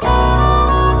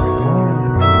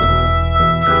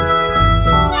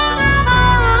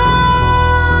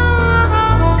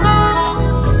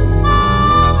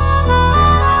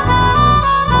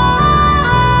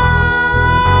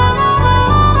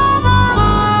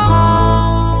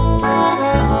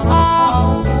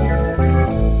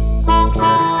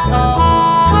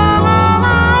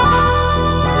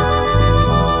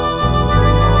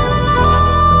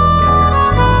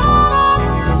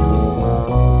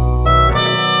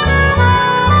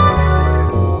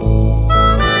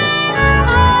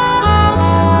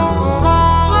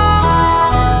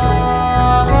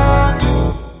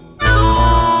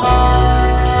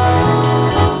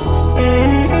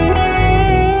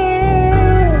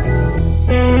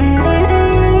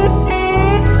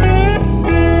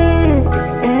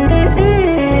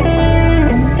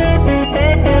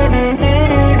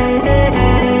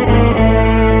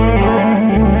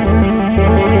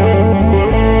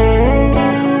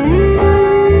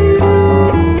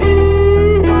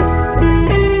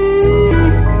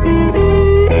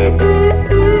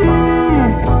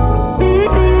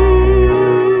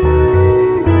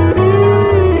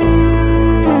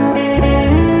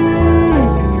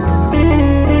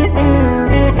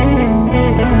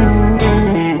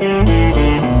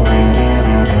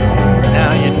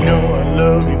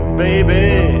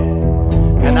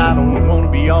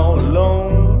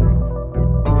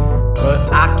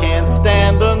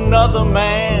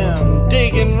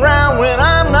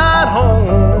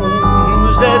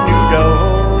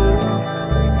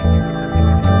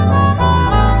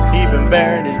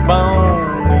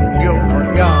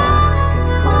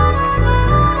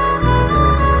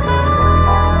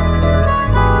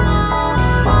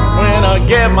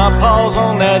 Get my paws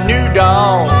on that new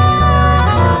dog,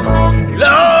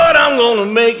 Lord, I'm gonna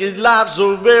make his life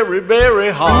so very,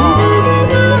 very hard.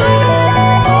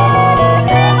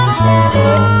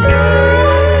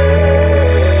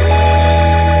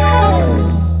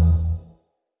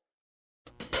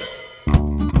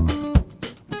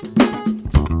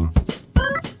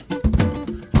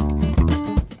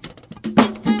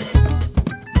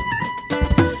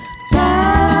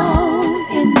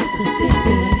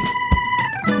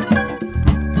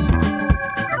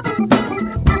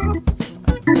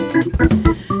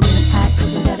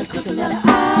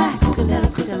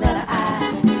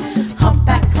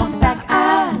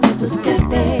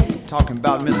 Talking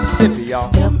about Mississippi, y'all.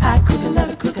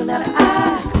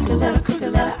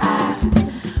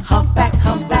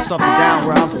 Something down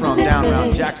where I'm from, down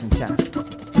around Jacksontown.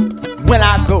 When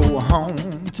I go home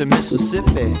to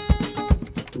Mississippi,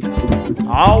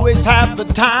 I always have the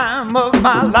time of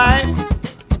my life.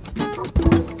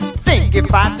 Think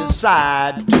if I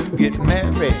decide to get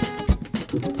married,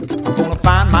 I'm gonna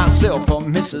find myself a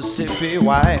Mississippi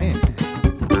wife.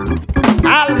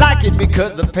 I like it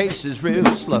because the pace is real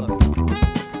slow.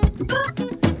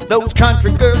 Those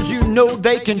country girls, you know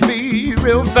they can be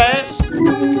real fast.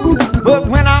 But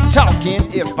when I'm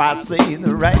talking, if I say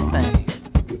the right thing,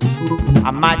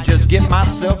 I might just get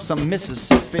myself some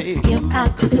Mississippi sweet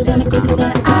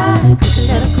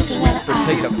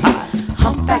potato pie.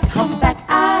 Humpback,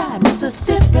 I,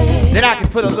 Mississippi. Then I can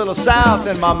put a little South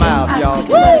in my mouth, y'all.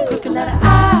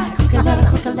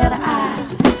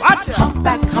 Watch it.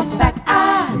 Humpback,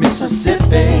 I,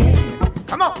 Mississippi.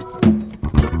 Come on.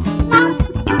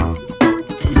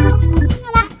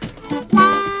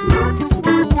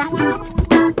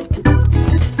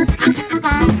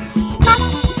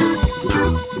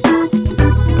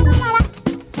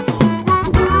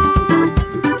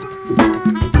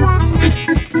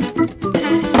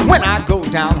 When I go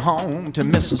down home to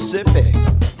Mississippi,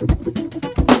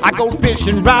 I go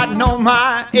fishing, riding on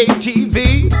my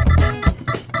ATV.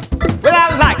 Well,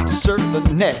 I like to surf the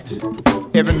net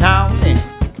every now and then,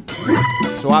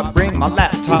 so I bring my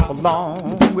laptop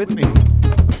along with me.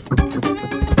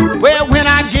 Well, when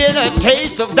I get a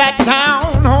taste of that town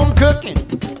home cooking,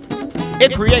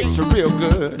 it creates a real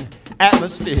good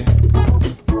atmosphere.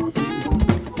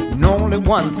 And only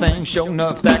one thing, sure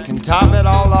enough, that can top it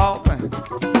all off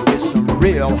is some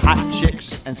real hot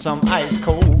chicks and some ice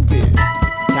cold beer.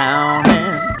 Down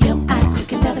in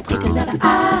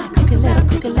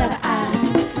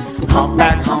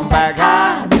Humpback,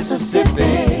 I,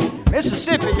 Mississippi.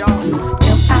 Mississippi, y'all.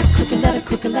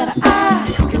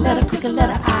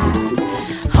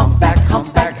 Humpback,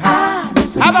 I,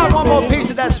 Mississippi. How about one more piece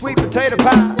of that sweet potato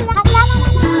pie?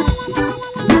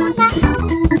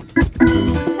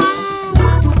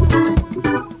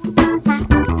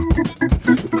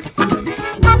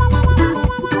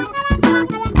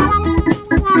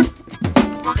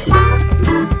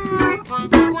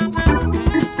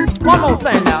 One more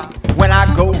thing now. When I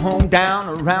go home down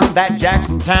around that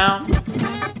Jackson town,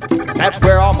 that's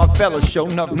where all my fellas sure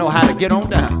enough know how to get on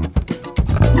down.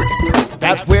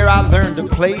 That's where I learned to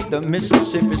play the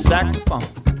Mississippi saxophone.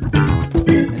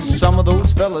 And some of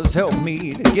those fellas helped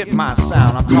me to get my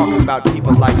sound. I'm talking about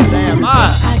people like Sam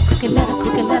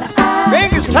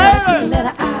Fingers Taylor,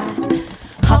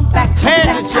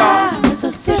 Tangent, y'all.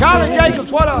 Charlie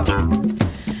Jacobs, what up?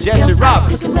 Jesse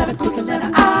Roberts,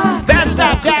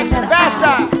 Vesta Jackson,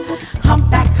 Vesta,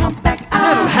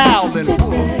 Little Howlin'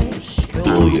 Wolf,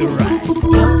 oh, you're right.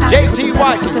 JT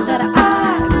Watkins.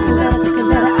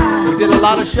 We did a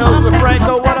lot of shows with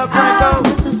Franco. What up, Franco?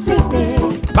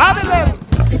 Bobby Levy.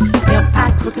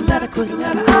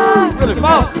 Willie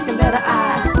Foster.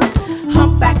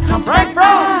 Frank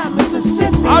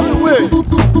Frost. Arthur Williams.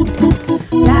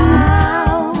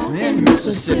 In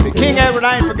Mississippi. King Edward,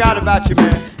 I ain't forgot about you,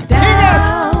 man. King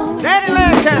Edward. Danny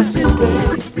Lancaster.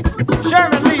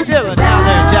 Sherman Lee Dillon down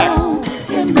there in Jackson.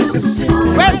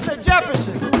 Wester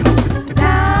Jefferson.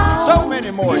 So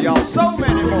many more, y'all. So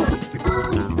many more.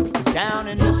 Down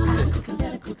in Mississippi.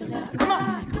 Come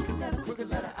on.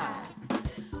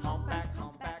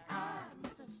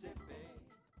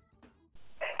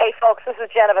 Hey folks, this is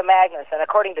Jennifer Magnus, and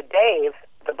according to Dave,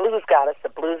 the Blues Goddess, the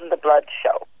Blues and the Blood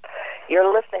show.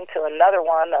 You're listening to another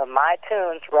one of my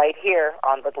tunes right here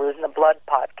on the Blues and the Blood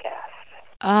podcast.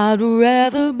 I'd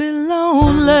rather be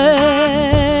lonely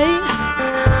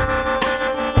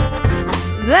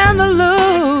than to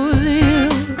lose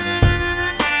you.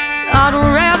 I'd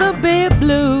rather be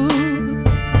blue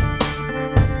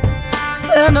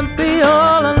than to be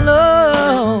all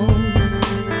alone.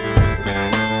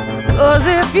 'Cause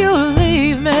if you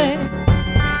leave me,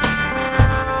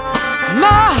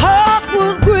 my heart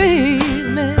would grieve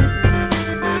me.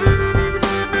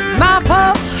 My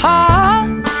poor heart,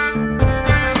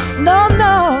 no,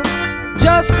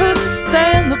 just couldn't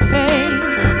stand the pain.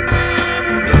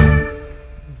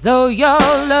 Though your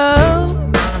love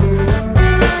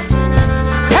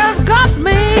has got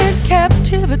me in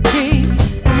captivity,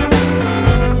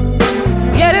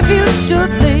 yet if you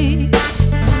should leave,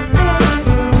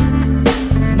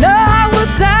 no, I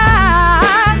would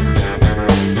die.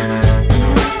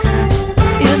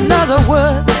 In other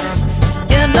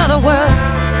words,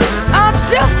 I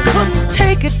just couldn't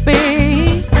take it,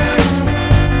 babe.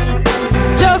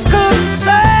 Just couldn't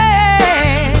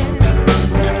stand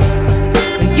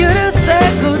for you to say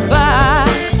goodbye.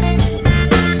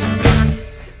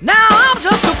 Now I'm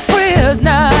just a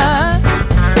prisoner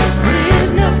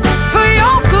for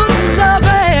your good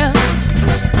loving.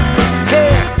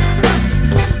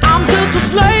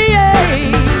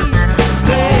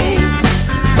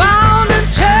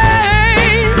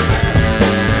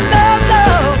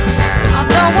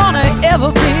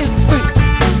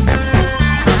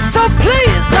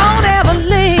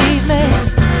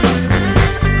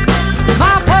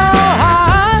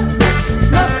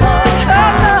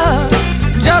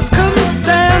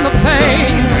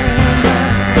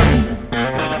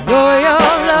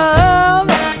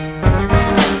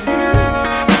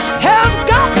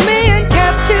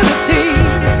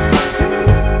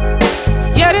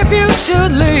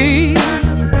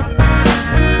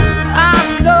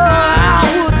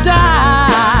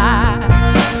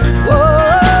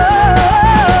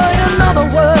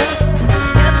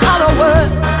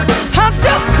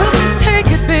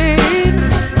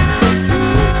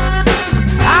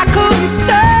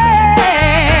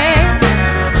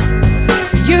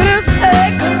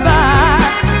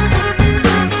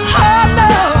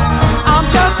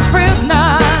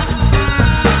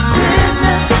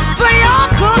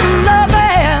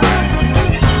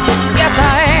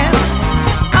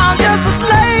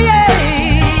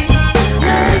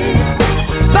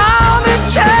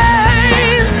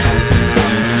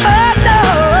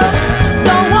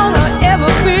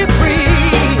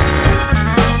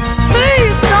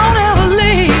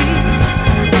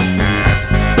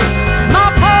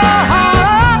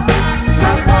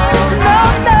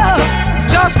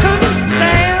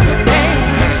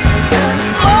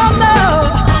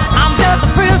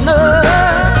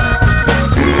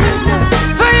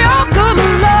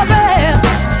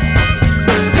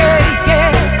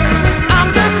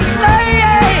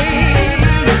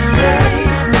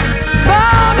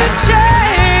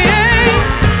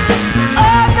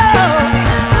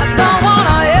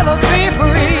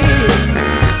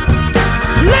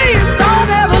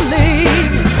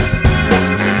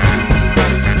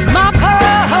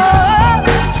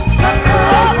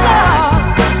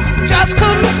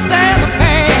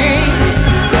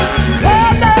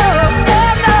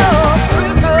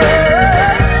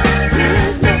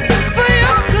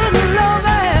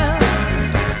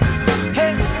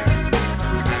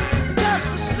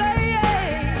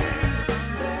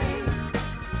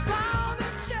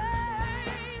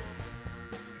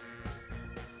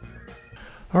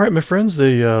 All right, my friends,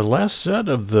 the last set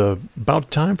of the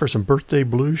About Time for Some Birthday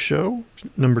Blues show,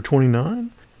 number 29.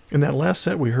 In that last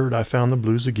set, we heard I Found the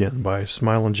Blues Again by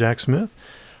Smilin' Jack Smith.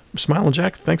 Smilin'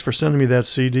 Jack, thanks for sending me that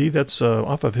CD. That's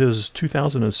off of his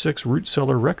 2006 Root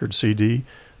Cellar record CD,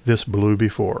 This Blue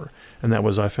Before. And that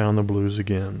was I Found the Blues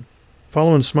Again.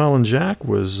 Following Smilin' Jack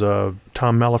was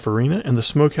Tom Malafarina and the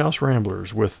Smokehouse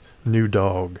Ramblers with New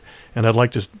Dog. And I'd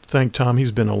like to thank Tom.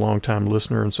 He's been a long-time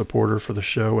listener and supporter for the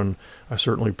show, and I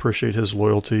certainly appreciate his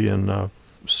loyalty and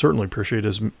certainly appreciate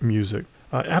his music.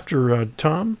 After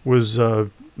Tom was the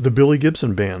Billy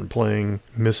Gibson Band playing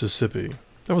Mississippi.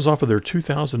 That was off of their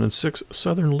 2006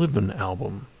 Southern Livin'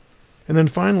 album. And then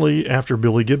finally, after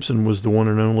Billy Gibson, was the one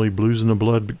and only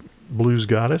BluzNdaBlood blues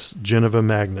goddess, Geneva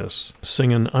Magnus,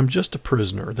 singing I'm Just a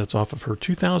Prisoner. That's off of her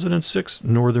 2006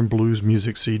 Northern Blues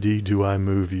Music CD, Do I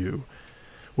Move You?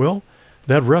 Well,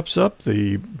 that wraps up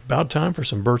the About Time for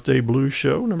Some Birthday Blues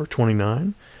show, number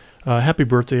 29. Happy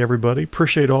birthday, everybody.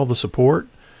 Appreciate all the support.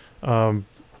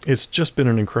 It's just been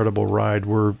an incredible ride.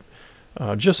 We're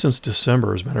just since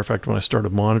December, as a matter of fact, when I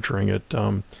started monitoring it.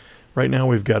 Right now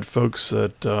we've got folks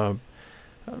that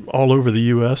all over the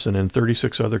U.S. and in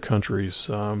 36 other countries,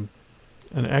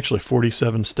 and actually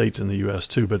 47 states in the U.S.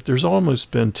 too. But there's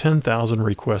almost been 10,000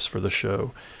 requests for the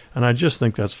show, and I just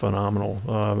think that's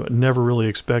phenomenal. Never really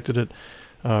expected it.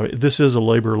 This is a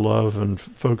labor of love, and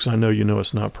folks, I know you know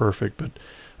it's not perfect,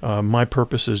 but my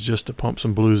purpose is just to pump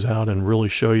some blues out and really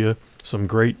show you some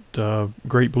great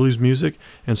blues music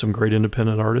and some great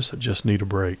independent artists that just need a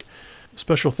break.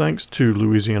 Special thanks to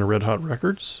Louisiana Red Hot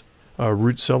Records,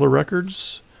 Root Cellar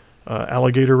Records,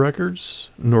 Alligator Records,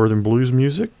 Northern Blues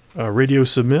Music, Radio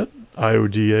Submit,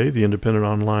 IODA, the Independent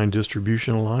Online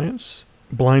Distribution Alliance,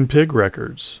 Blind Pig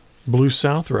Records, Blue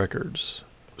South Records,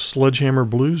 Sledgehammer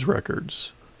Blues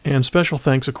Records, and special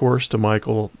thanks, of course, to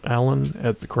Michael Allen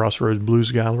at the Crossroads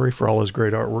Blues Gallery for all his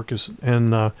great artwork.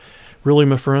 And really,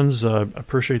 my friends,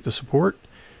 appreciate the support.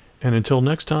 And until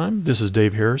next time, this is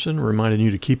Dave Harrison reminding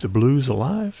you to keep the blues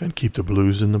alive and keep the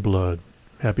blues in the blood.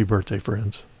 Happy birthday,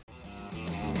 friends.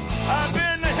 I've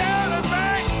been to hell and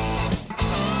back,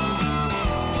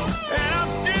 and I'm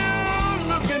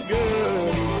still looking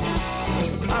good.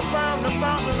 I found the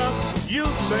fountain of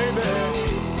youth,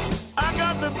 baby.